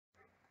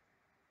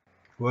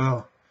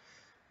Well,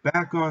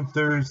 back on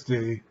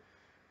Thursday,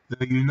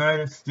 the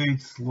United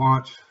States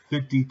launched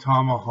 50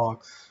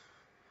 Tomahawks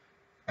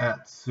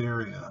at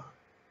Syria.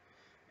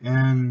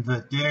 And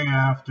the day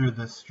after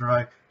the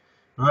strike,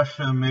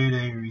 Russia made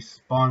a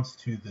response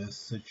to this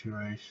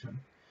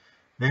situation.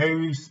 They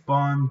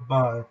respond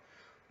by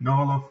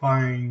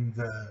nullifying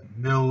the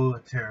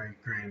military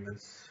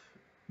agreements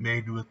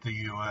made with the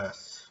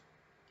US.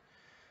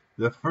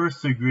 The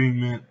first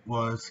agreement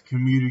was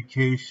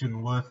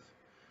communication with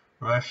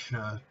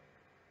Russia,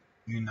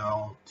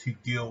 to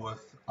deal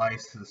with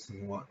ISIS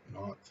and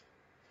whatnot,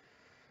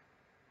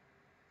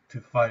 to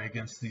fight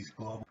against these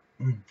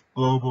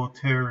global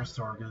terrorist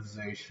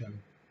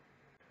organization.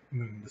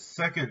 The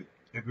second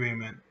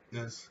agreement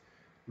is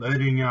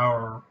letting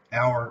our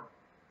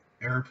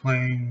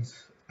airplanes,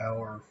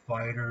 our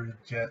fighter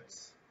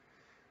jets,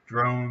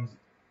 drones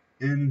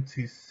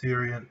into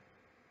Syrian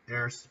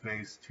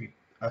airspace to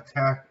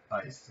attack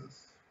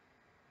ISIS.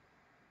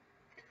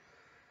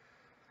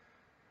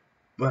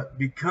 But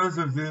because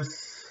of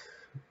this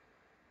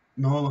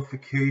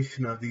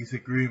nullification of these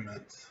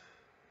agreements,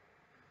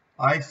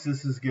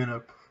 ISIS is going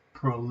to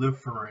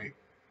proliferate,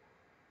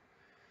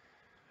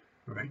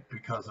 right,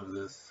 because of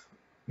this.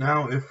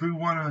 Now, if we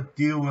want to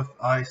deal with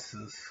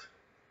ISIS,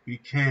 we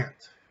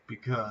can't,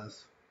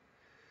 because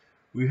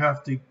we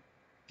have to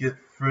get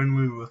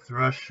friendly with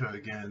Russia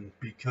again,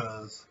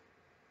 because,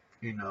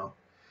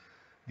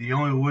 the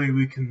only way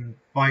we can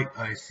fight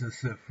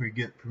ISIS if we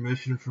get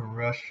permission from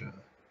Russia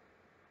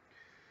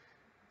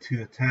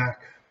to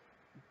attack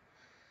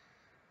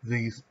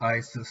these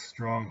ISIS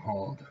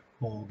stronghold.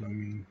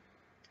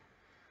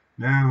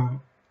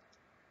 Now,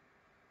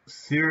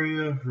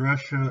 Syria,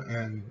 Russia,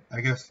 and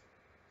I guess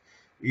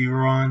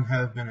Iran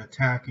have been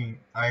attacking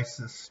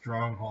ISIS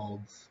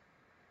strongholds,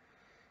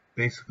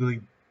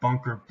 basically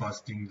bunker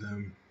busting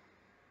them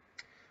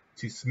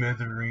to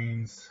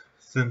smithereens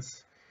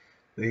since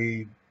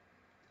they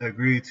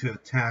agreed to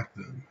attack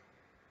them.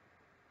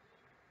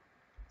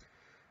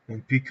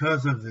 And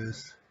because of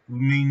this,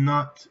 we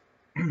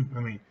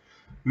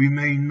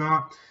may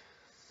not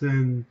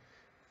send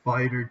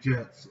fighter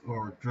jets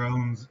or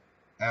drones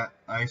at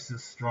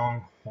ISIS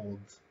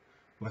strongholds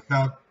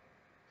without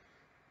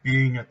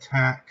being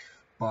attacked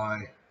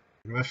by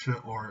Russia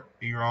or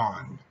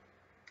Iran,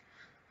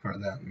 for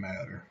that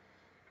matter.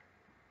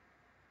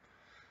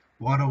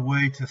 What a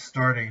way to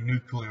start a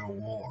nuclear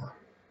war.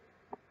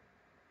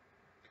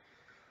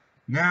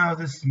 Now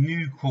this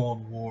new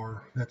Cold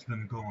War that's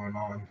been going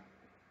on,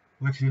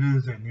 which it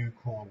is a new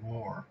Cold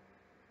War,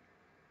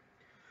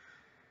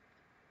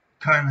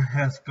 kind of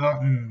has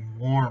gotten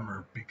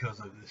warmer because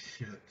of this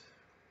shit.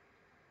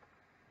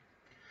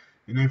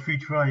 And if we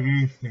try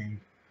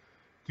anything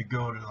to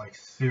go to like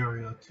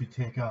Syria to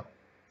take out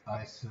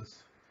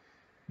ISIS,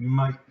 we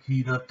might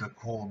heat up the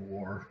Cold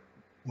War,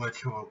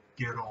 which will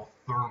get all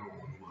thermal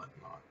and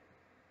whatnot.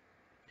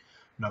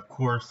 And of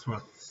course,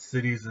 with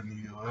cities in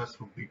the US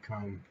will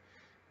become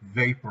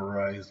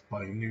vaporized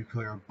by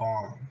nuclear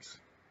bombs.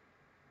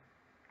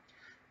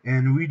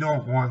 And we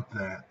don't want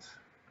that.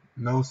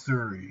 No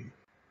siree.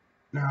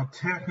 Now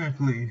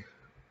technically,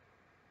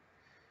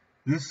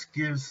 this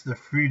gives the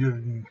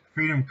Freedom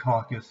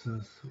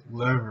Caucuses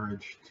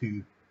leverage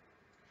to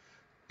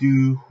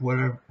do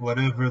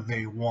whatever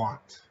they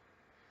want.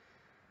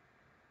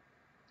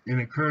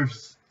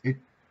 It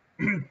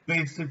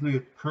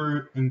basically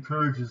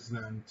encourages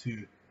them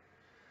to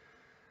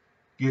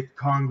get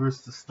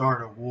Congress to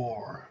start a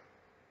war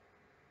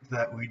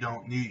that we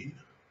don't need.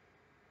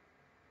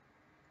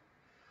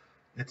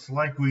 It's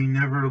like we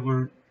never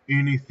learned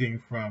anything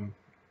from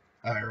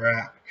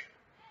Iraq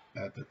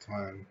at the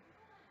time.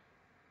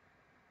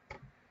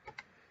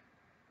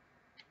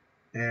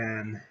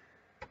 And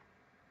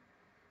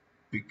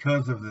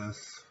because of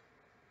this,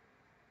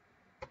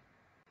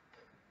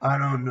 I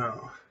don't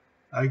know.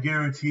 I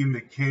guarantee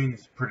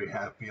McCain's pretty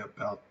happy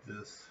about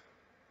this.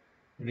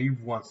 And he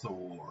wants a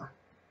war.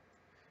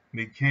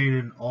 McCain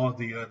and all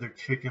the other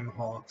chicken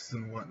hawks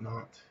and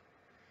whatnot.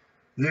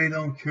 They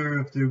don't care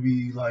if there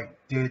be like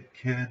dead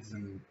kids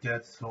and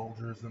dead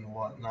soldiers and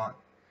whatnot.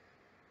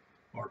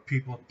 Or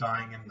people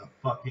dying in the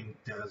fucking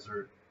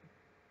desert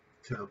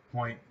to the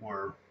point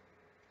where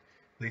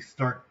they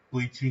start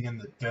bleaching in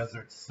the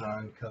desert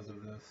sun because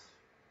of this.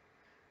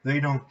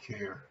 They don't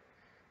care.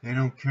 They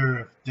don't care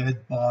if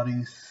dead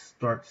bodies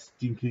start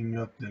stinking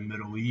up the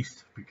Middle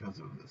East because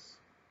of this.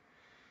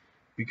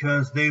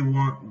 Because they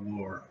want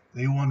war.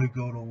 They want to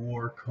go to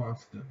war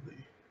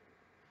constantly.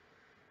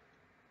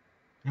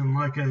 And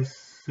like I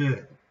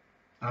said,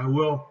 I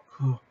will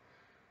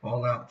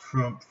call out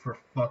Trump for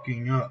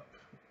fucking up.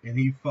 And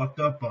he fucked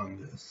up on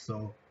this,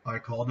 so I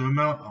called him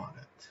out on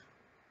it.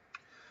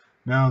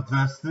 Now,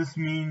 does this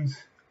mean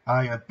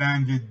I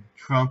abandoned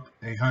Trump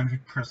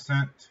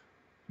 100%?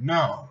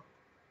 No.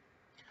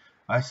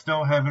 I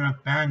still haven't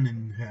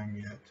abandoned him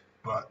yet,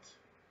 but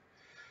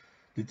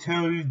to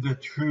tell you the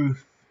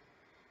truth,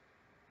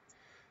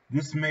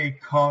 this may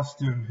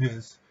cost him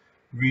his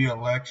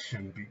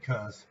re-election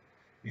because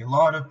a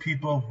lot of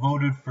people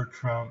voted for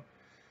Trump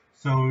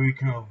so we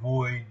can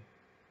avoid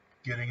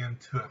getting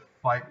into a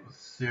fight with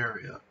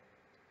Syria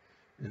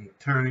and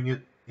turning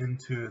it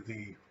into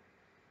the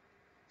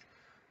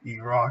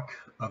Iraq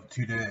of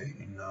today,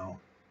 you know.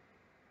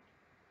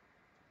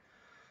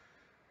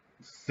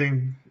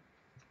 Same,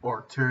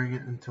 or turning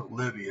it into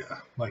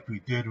Libya, like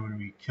we did when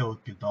we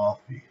killed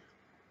Gaddafi.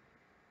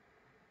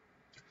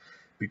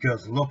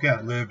 Because look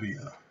at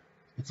Libya.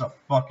 It's a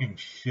fucking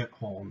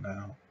shithole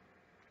now.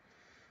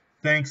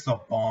 Thanks,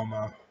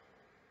 Obama.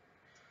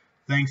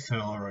 Thanks,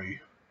 Hillary,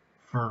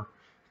 for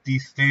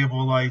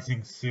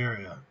destabilizing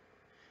Syria.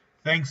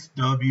 Thanks,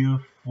 W,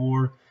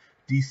 for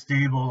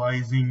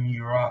destabilizing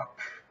Iraq.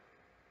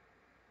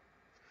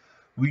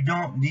 We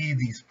don't need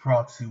these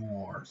proxy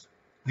wars.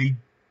 They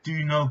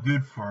do no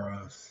good for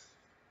us.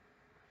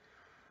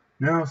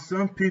 Now,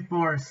 some people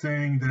are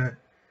saying that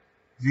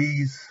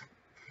these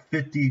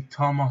 50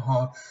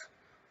 Tomahawks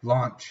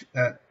launch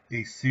at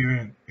a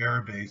Syrian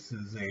airbase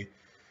is a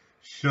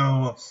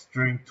show of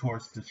strength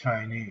towards the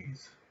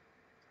Chinese.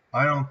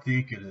 I don't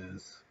think it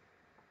is.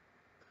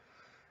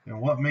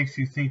 And what makes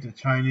you think the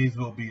Chinese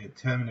will be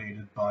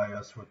intimidated by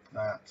us with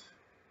that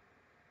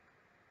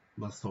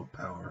missile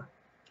power?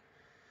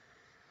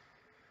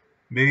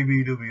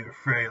 Maybe they'll be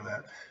afraid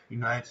that the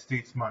United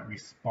States might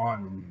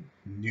respond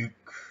and nuke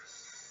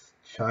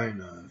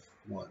China and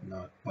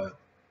whatnot, but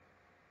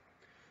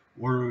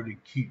in order to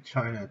keep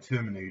China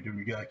intimidated,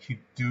 we gotta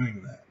keep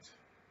doing that.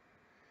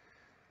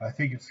 I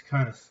think it's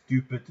kind of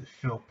stupid to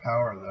show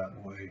power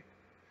that way,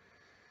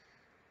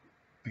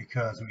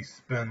 because we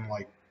spend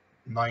like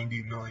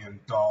 $90 million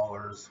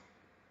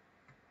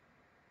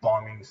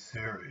bombing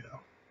Syria,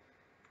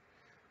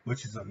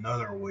 which is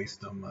another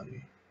waste of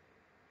money.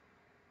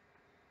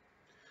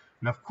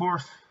 And of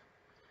course,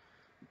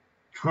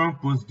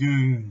 Trump was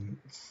doing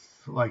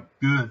like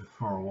good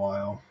for a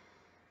while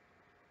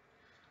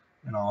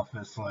in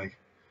office. Like,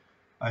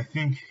 I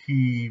think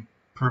he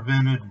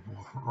prevented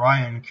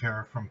Ryan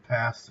Care from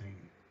passing,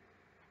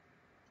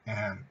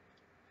 and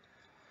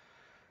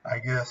I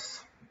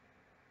guess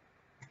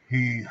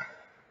he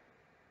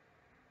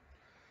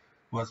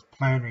was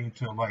planning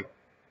to like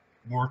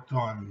work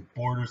on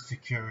border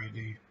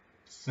security,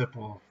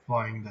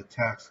 simplifying the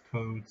tax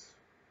codes,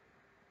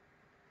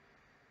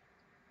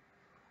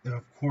 and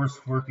of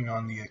course working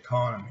on the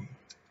economy.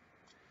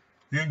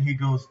 Then he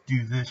goes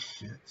do this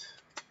shit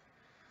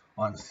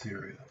on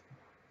Syria.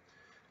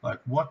 Like,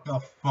 what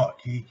the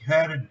fuck? He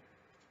got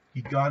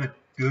it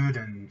good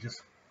and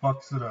just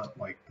fucks it up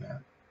like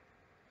that.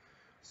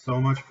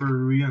 So much for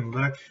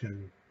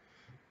re-election.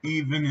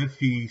 Even if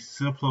he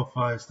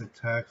simplifies the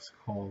tax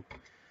code,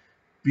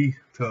 beef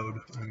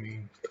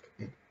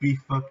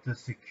up the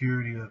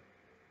security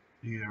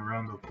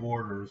around the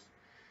borders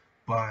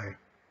by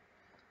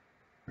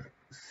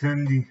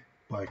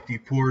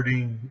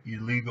deporting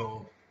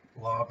illegal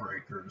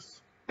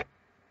lawbreakers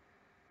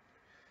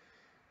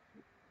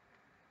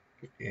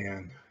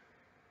and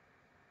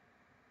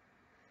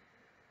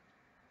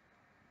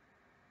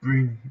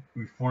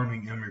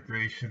reforming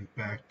immigration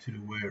back to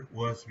the way it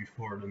was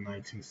before the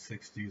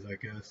 1960s, I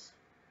guess.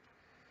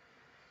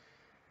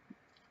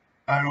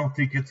 I don't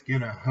think it's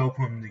gonna help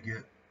him to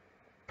get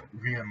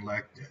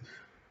re-elected.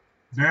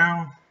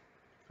 Now,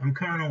 I'm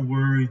kind of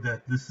worried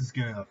that this is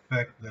gonna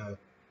affect the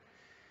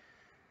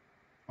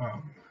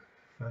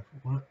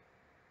what?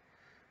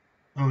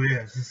 Oh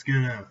yeah, this is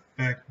gonna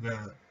affect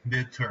the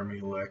midterm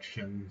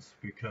elections,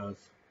 because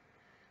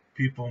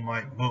people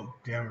might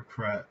vote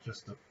Democrat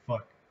just to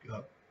fuck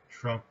up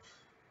Trump,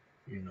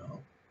 you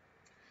know,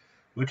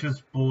 which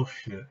is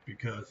bullshit,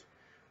 because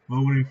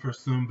voting for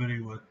somebody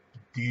with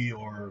D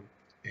or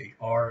a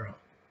R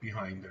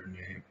behind their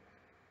name,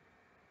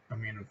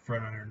 in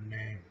front of their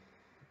name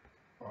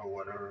or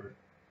whatever,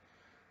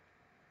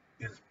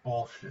 is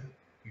bullshit.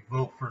 You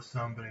vote for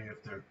somebody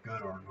if they're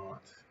good or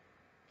not,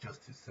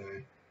 just to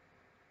say.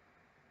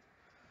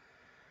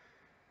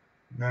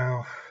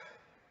 Now,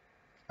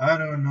 I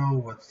don't know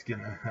what's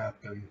gonna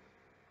happen.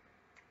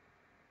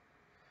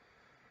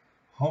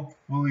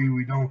 Hopefully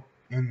we don't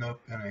end up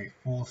in a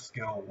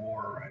full-scale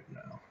war right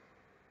now.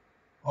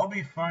 I'll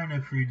be fine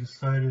if he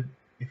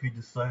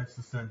decides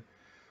to send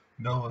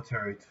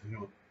military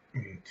to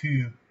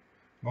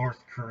North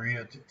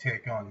Korea to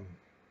take on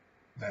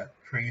that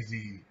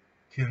crazy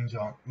Kim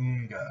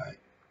Jong-un guy,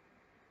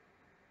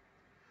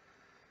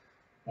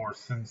 or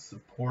send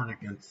support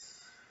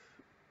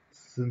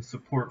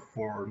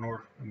for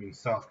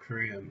South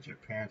Korea and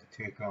Japan to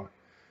take on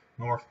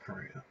North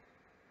Korea.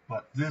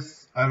 But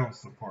this, I don't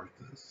support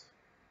this.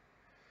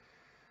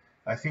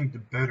 I think the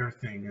better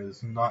thing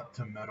is not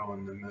to meddle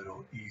in the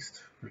Middle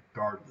East,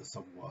 regardless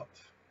of what.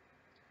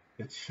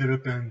 It should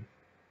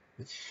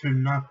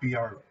not be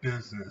our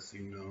business,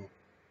 you know.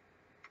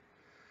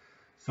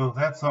 So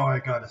that's all I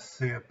gotta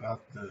say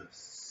about the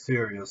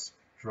Syria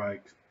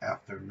Strike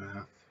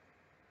aftermath.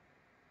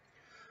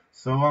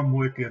 So I'm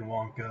Wicked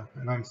Wonka,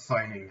 and I'm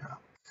signing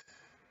out.